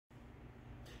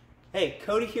Hey,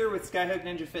 Cody here with Skyhook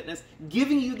Ninja Fitness,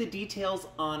 giving you the details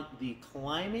on the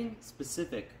climbing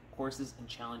specific courses and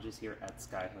challenges here at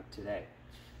Skyhook today.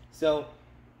 So,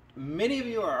 many of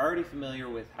you are already familiar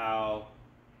with how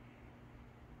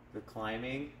the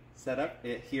climbing setup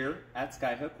here at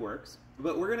Skyhook works,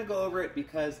 but we're going to go over it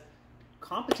because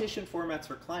competition formats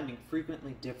for climbing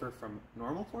frequently differ from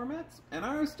normal formats, and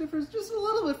ours differs just a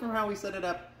little bit from how we set it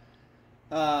up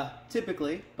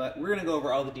typically, but we're going to go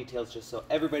over all the details just so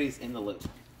everybody's in the loop.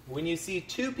 When you see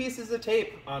two pieces of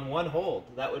tape on one hold,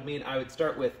 that would mean I would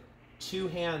start with two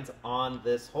hands on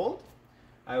this hold.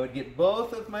 I would get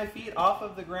both of my feet off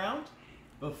of the ground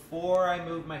before I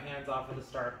move my hands off of the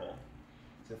start hold.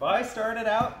 So if I started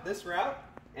out this route,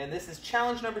 and this is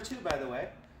challenge number 2, by the way,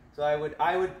 so I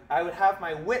would have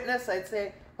my witness. I'd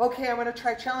say, okay, I'm going to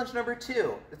try challenge number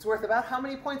 2. It's worth about how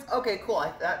many points? Okay, cool.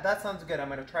 That sounds good. I'm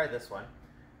going to try this one.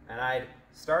 And I'd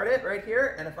start it right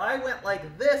here, and if I went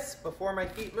like this before my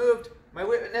feet moved, my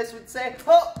witness would say,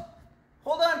 oh,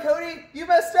 hold on, Cody, you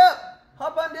messed up.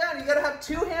 Hop on down. You got to have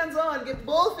 2 hands on, get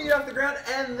both feet off the ground,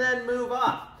 and then move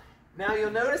off. Now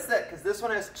you'll notice that because this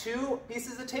one has 2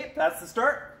 pieces of tape, that's the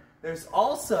start. There's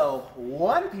also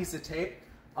 1 piece of tape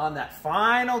on that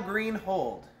final green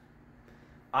hold.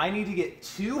 I need to get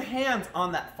 2 hands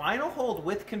on that final hold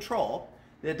with control.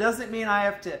 That doesn't mean I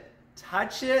have to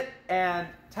touch it and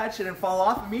fall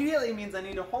off immediately. It means I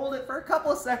need to hold it for a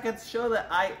couple of seconds, show that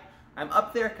I'm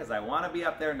up there because I want to be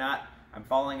up there, not I'm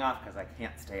falling off because I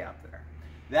can't stay up there.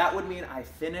 That would mean I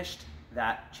finished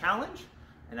that challenge,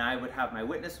 and I would have my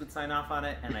witness would sign off on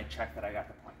it, and I check that I got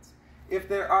the points. If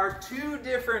there are 2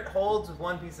 different holds with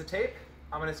 1 piece of tape,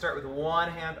 I'm going to start with 1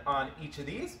 hand on each of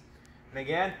these. And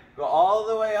again, go all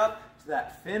the way up to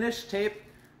that finished tape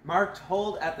marked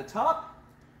hold at the top.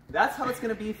 That's how it's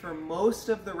going to be for most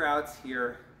of the routes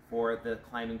here for the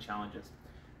climbing challenges.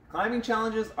 Climbing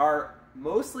challenges are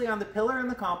mostly on the pillar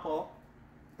and the comp pole.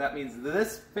 That means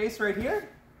this face right here.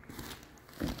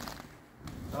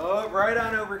 Oh, right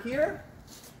on over here.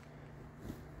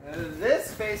 And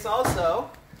this face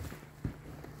also.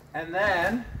 And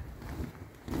then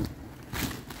you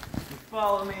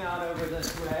follow me on over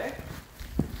this way.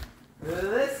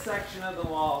 This section of the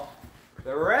wall.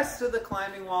 The rest of the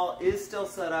climbing wall is still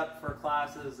set up for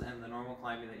classes and the normal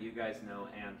climbing that you guys know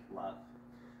and love.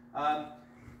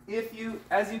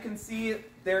 As you can see,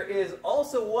 there is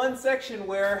also one section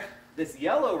where this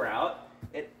yellow route,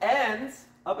 it ends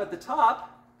up at the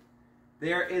top.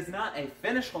 There is not a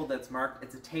finish hold that's marked,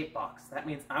 it's a tape box. That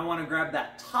means I want to grab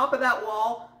that top of that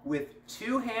wall with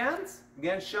 2 hands,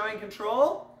 again showing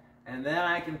control, and then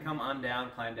I can come on down,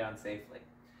 climb down safely.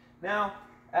 Now,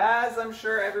 as I'm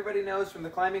sure everybody knows from the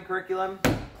climbing curriculum,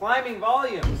 climbing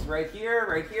volumes, right here,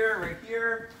 right here, right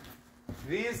here,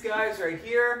 these guys right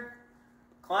here,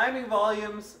 climbing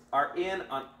volumes are in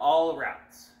on all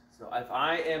routes. So if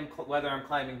whether I'm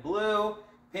climbing blue,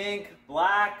 pink,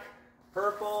 black,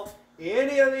 purple,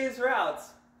 any of these routes,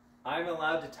 I'm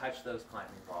allowed to touch those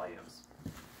climbing volumes.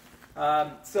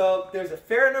 So there's a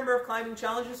fair number of climbing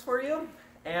challenges for you.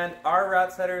 And our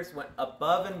route setters went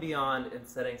above and beyond in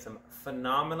setting some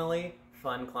phenomenally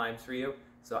fun climbs for you.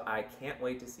 So I can't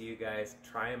wait to see you guys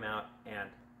try them out and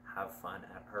have fun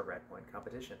at our Redpoint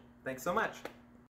competition. Thanks so much.